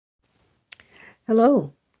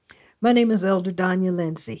Hello, my name is Elder Dawnya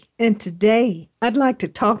Lindsey, and today I'd like to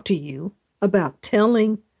talk to you about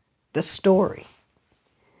telling the story.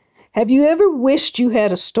 Have you ever wished you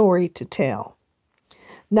had a story to tell?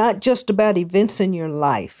 Not just about events in your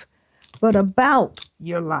life, but about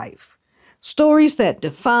your life. Stories that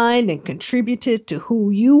defined and contributed to who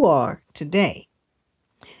you are today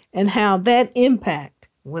and how that impact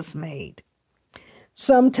was made.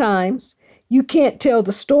 Sometimes you can't tell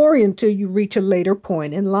the story until you reach a later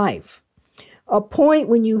point in life, a point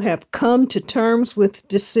when you have come to terms with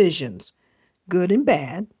decisions, good and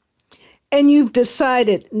bad, and you've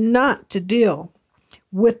decided not to deal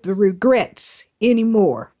with the regrets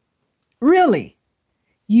anymore. Really,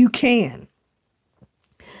 you can.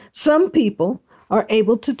 Some people are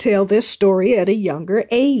able to tell their story at a younger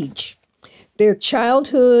age. Their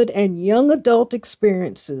childhood and young adult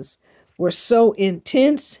experiences were so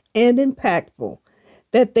intense and impactful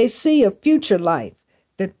that they see a future life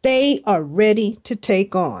that they are ready to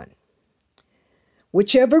take on.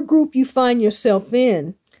 Whichever group you find yourself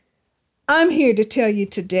in, I'm here to tell you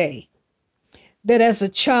today that as a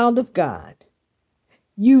child of God,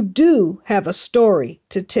 you do have a story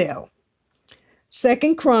to tell.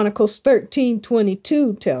 2 Chronicles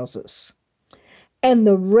 13:22 tells us, "And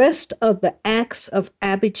the rest of the acts of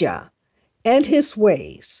Abijah and his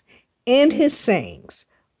ways and his sayings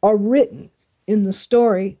are written in the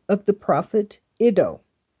story of the prophet Iddo."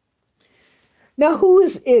 Now, who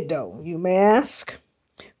is Iddo, you may ask?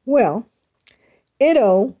 Well,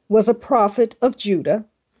 Iddo was a prophet of Judah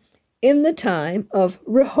in the time of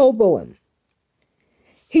Rehoboam.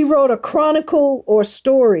 He wrote a chronicle or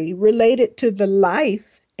story related to the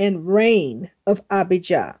life and reign of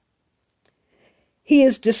Abijah. He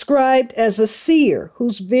is described as a seer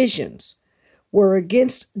whose visions were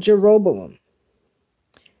against Jeroboam.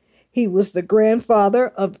 He was the grandfather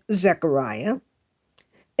of Zechariah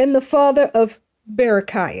and the father of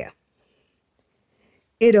Berechiah.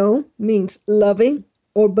 Iddo means loving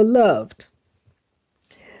or beloved.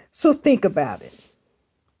 So think about it.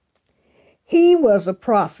 He was a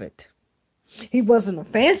prophet. He wasn't a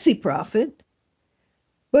fancy prophet,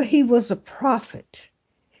 but he was a prophet.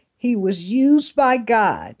 He was used by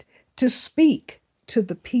God to speak to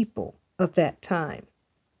the people of that time.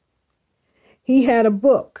 He had a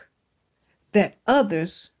book that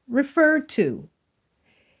others referred to.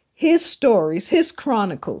 His stories, his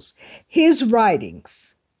chronicles, his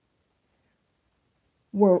writings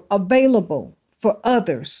were available for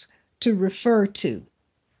others to refer to.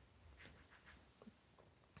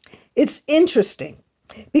 It's interesting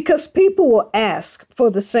because people will ask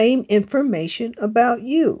for the same information about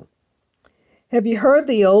you. Have you heard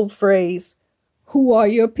the old phrase, "Who are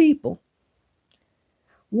your people?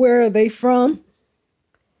 Where are they from?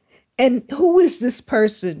 And who is this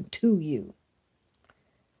person to you?"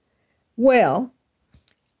 Well,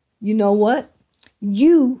 you know what?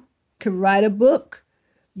 You can write a book.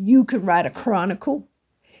 You can write a chronicle.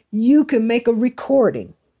 You can make a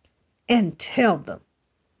recording and tell them.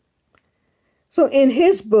 So in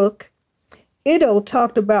his book, Iddo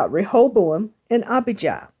talked about Rehoboam and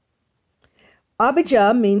Abijah.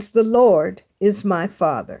 Abijah means the Lord is my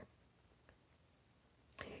father.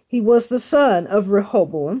 He was the son of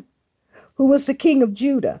Rehoboam, who was the king of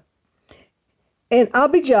Judah. And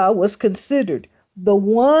Abijah was considered the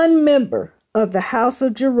one member of the house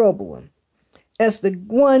of Jeroboam as the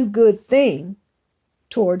one good thing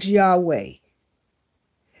towards Yahweh.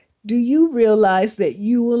 Do you realize that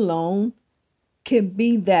you alone can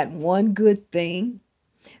be that one good thing?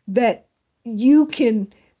 That you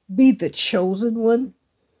can be the chosen one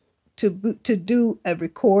to do a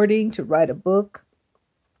recording, to write a book?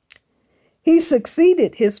 He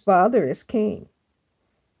succeeded his father as king.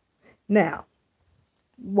 Now,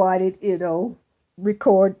 why did Iddo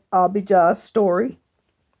record Abijah's story?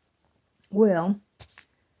 Well,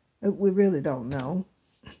 we really don't know.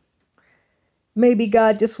 Maybe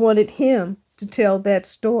God just wanted him to tell that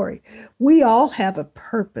story. We all have a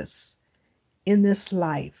purpose in this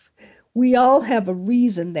life. We all have a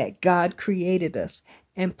reason that God created us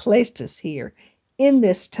and placed us here in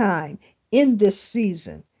this time, in this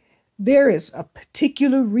season. There is a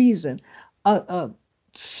particular reason, a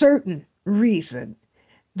certain reason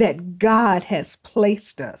that God has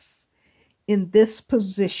placed us in this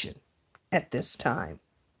position at this time.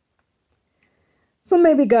 So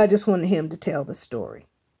maybe God just wanted him to tell the story.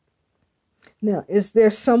 Now, is there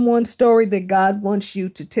someone's story that God wants you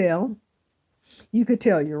to tell? You could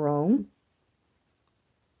tell your own.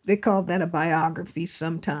 They call that a biography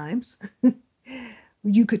sometimes.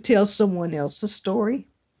 You could tell someone else's story.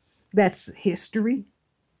 That's history.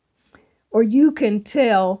 Or you can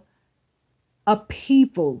tell a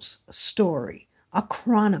people's story, a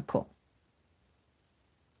chronicle.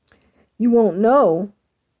 You won't know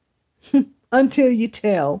until you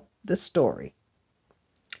tell the story.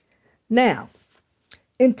 Now,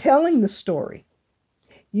 in telling the story,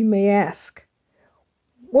 you may ask,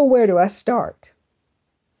 well, where do I start?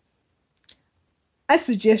 I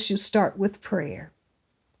suggest you start with prayer.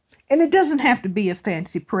 And it doesn't have to be a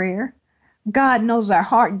fancy prayer. God knows our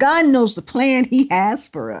heart. God knows the plan He has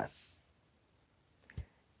for us.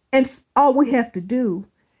 And all we have to do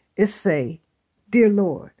is say, Dear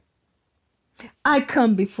Lord, I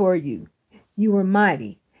come before you. You are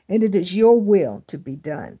mighty, and it is your will to be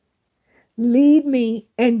done. Lead me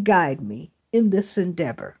and guide me in this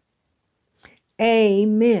endeavor.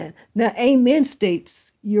 Amen. Now, amen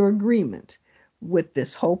states your agreement with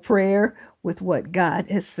this whole prayer, with what God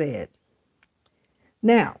has said.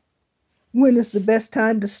 Now, when is the best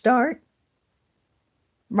time to start?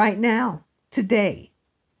 Right now, today.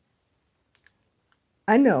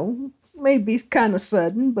 I know, maybe it's kind of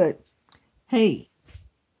sudden, but hey,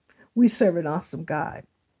 we serve an awesome God.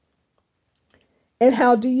 And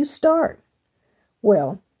how do you start?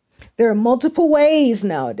 Well, there are multiple ways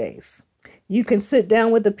nowadays. You can sit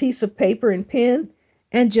down with a piece of paper and pen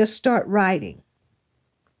and just start writing.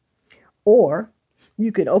 Or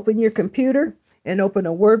you can open your computer and open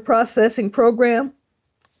a word processing program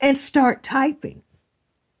and start typing.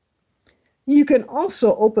 You can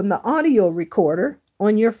also open the audio recorder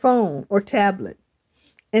on your phone or tablet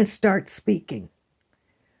and start speaking.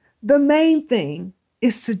 The main thing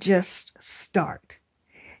is to just start.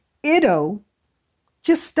 Iddo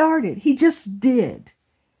just started. He just did.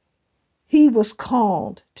 He was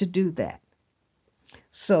called to do that.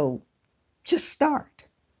 So just start.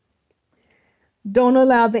 Don't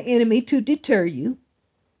allow the enemy to deter you.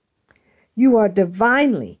 You are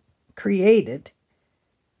divinely created,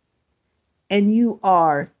 and you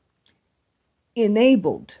are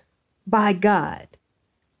enabled by God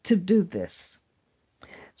to do this.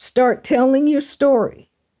 Start telling your story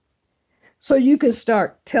so you can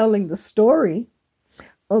start telling the story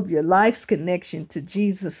of your life's connection to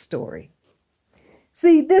Jesus' story.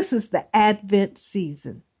 See, this is the Advent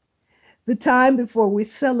season, the time before we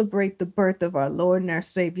celebrate the birth of our Lord and our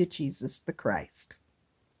Savior, Jesus the Christ.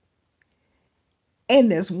 And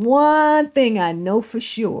there's one thing I know for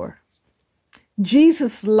sure.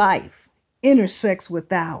 Jesus' life intersects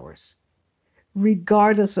with ours,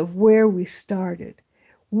 regardless of where we started,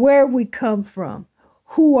 where we come from,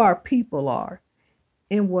 who our people are,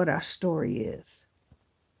 and what our story is.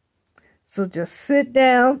 So just sit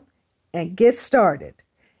down and get started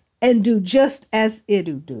and do just as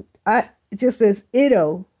Iddo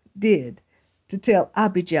did to tell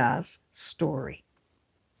Abijah's story.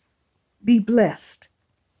 Be blessed.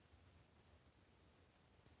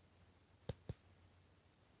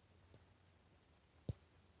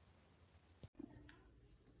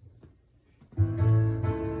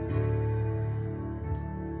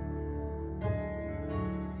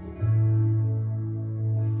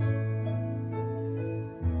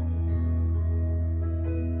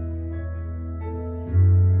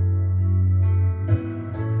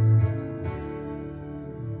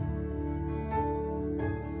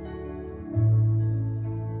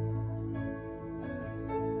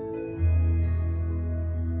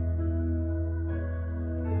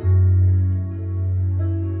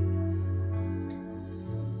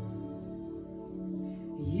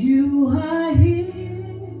 You are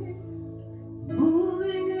here,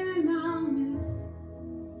 moving in our midst.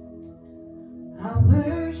 I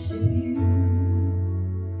worship you.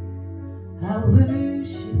 I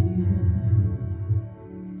worship you.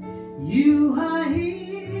 You are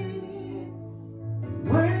here,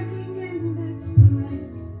 working in this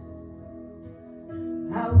place.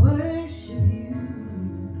 I worship you.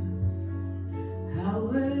 I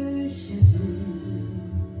worship you.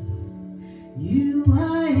 You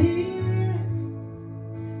are here,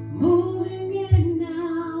 moving in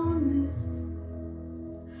our midst.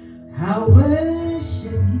 I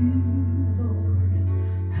worship you, Lord.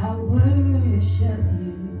 I worship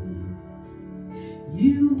you.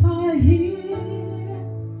 You are here,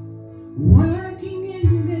 working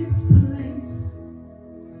in this place.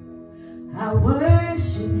 I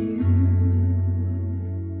worship you.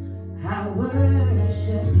 I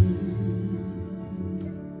worship you.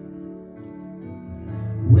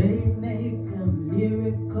 Waymaker,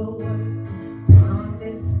 miracle worker,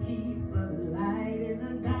 promise keeper, light in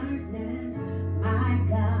the darkness. My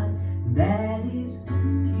God, that is who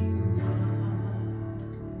you are.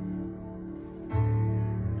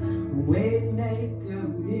 Waymaker,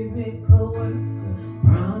 miracle worker,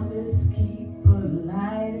 promise keeper,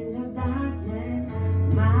 light in the darkness.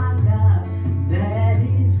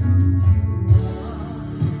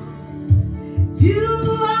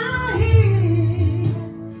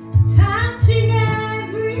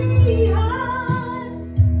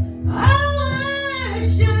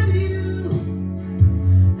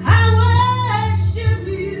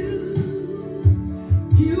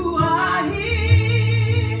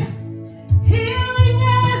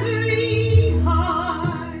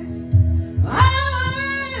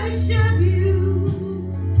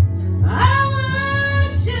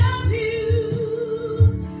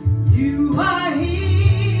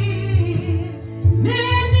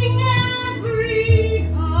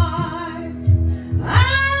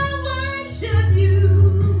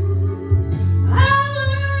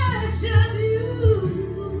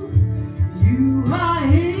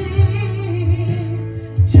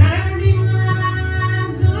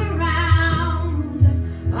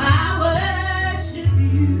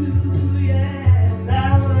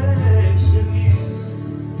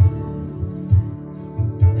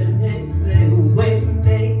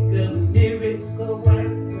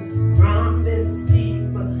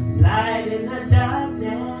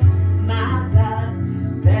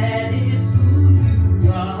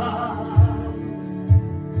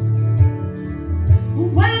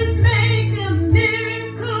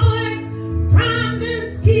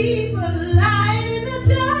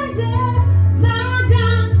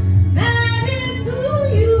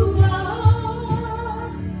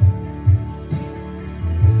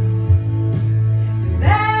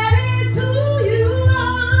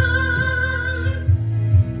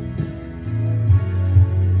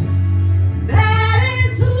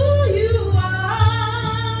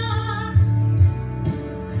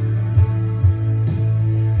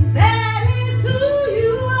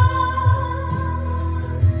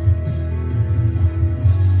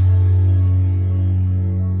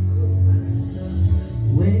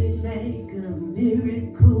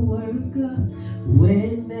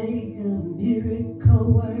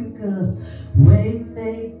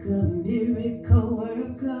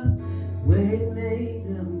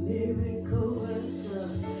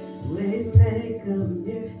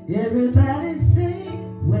 Everybody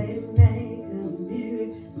sing, way make a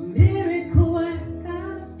miracle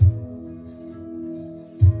worker.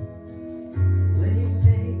 Way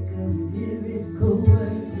make a miracle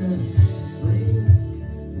worker. Way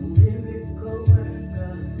a miracle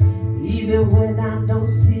worker. Even when I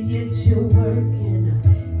don't see it, you're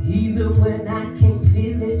working. Even when I can't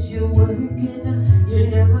feel it, you're working. You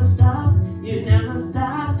never stop. You never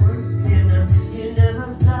stop working. You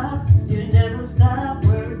never stop. You never stop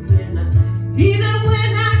working. Even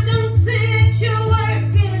when I don't see it, you're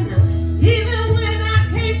working. Even when I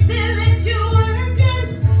can't feel it, you're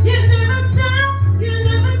working. You never stop. You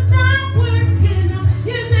never stop working.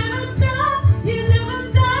 You never stop. You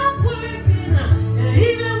never stop working.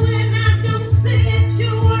 Even when I don't see it,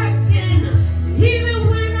 you're working. Even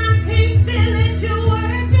when I can't feel it, you're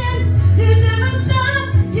working. You never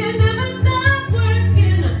stop. You never stop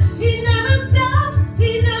working. He never stops.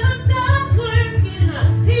 He never stops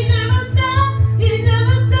working. He never stops. He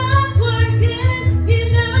never stops working. He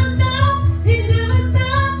never stops. He never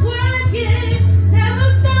stops working. Never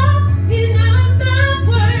stop. He never stops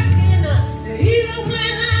working. Even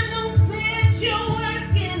when I don't see it, you're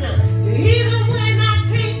working. Even when I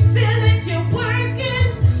can't feel it, you're working.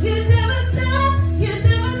 You never stop. You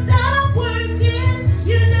never stop working.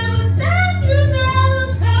 You never stop. You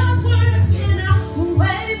never stop working.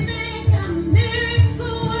 Way make a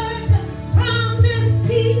miracle worker, promise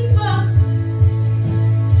keeper.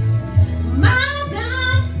 My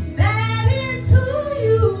God, that is who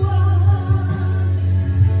you are.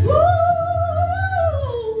 Ooh,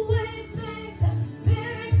 way make a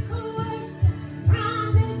miracle worker,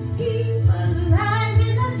 promise keeper, light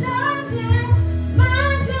in the darkness.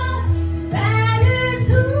 My God, that is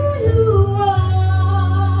who you are.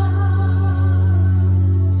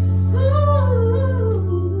 Ooh.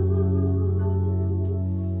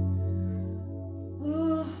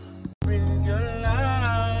 Bring your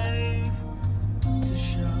life to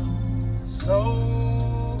show.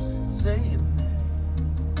 So say the name.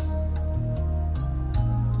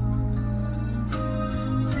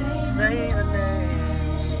 Say the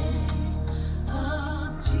name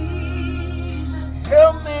of Jesus.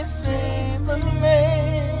 Help me say the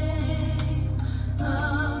name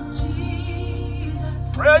of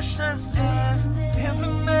Jesus. Precious is his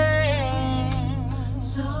name.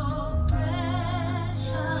 So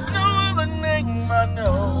precious. No other name I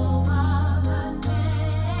know.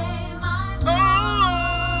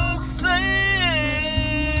 Oh, say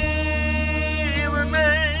the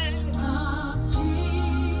name of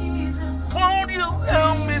Jesus. Won't you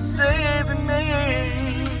help me say the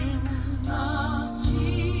name of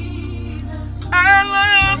Jesus? I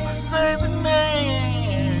love to say the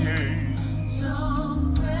name.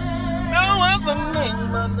 So precious. No other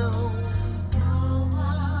name I know.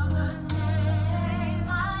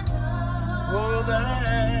 Oh,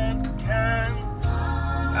 that can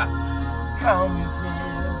calm your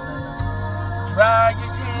fears and dry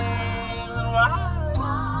your tears and wipe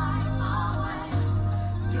away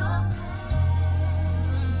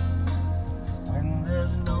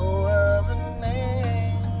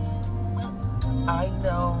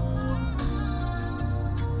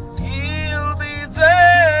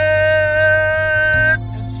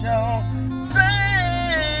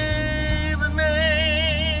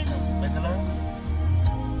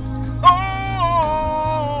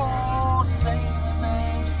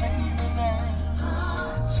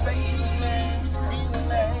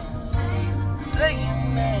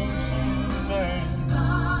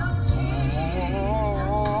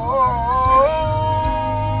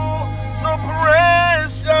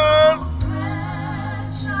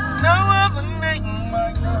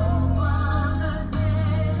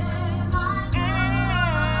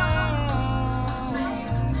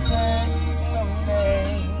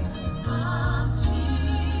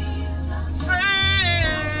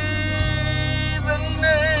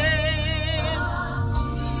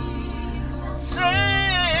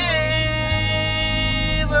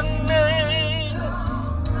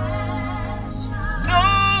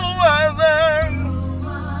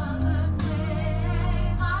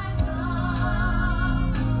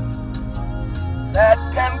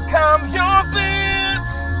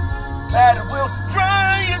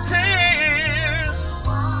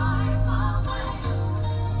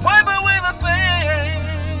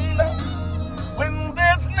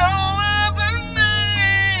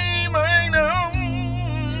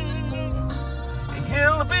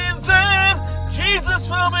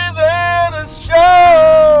Jesus will be there to show.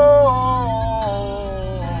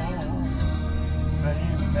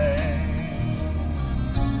 Amen.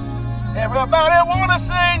 Everybody want to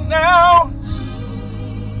sing now.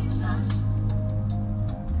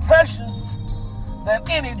 Precious than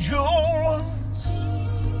any jewel.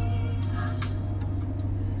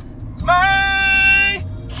 My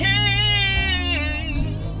King,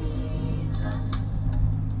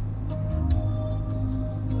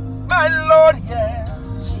 my Lord, yes.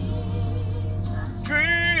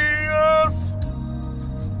 Jesus,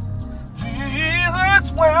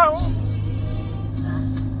 Jesus, well,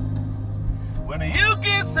 when you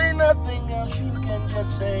can say nothing else, you can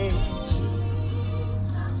just say,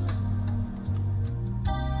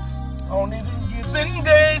 on even given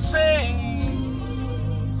day, say,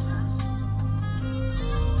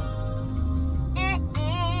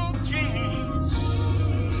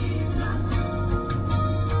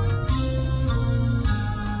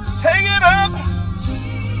 take it up.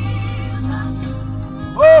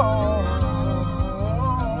 Whoa.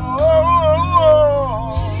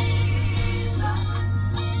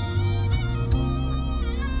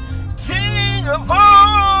 King of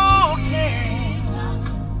all kings.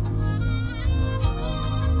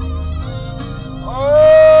 Oh,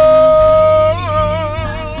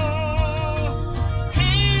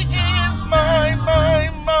 he is my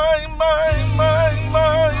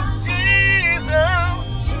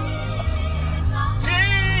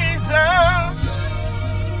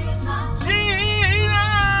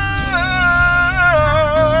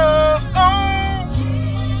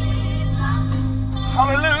Jesus.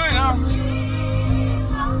 Hallelujah.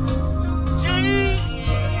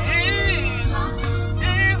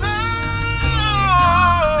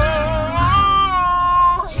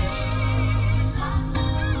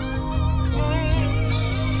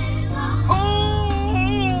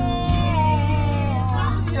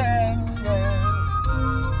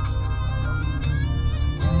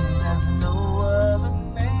 There's no other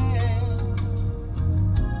name.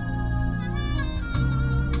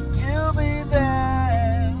 You'll be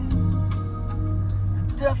there to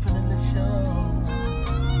definitely show.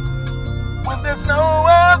 When there's no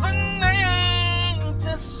other name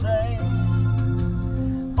to say,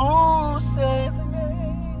 ooh, say the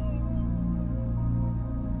name.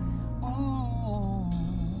 Ooh,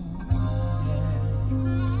 yeah.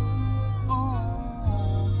 Ooh,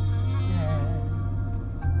 yeah.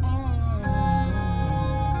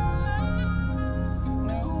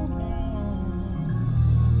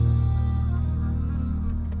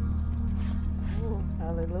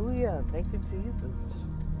 Hallelujah. Thank you, Jesus.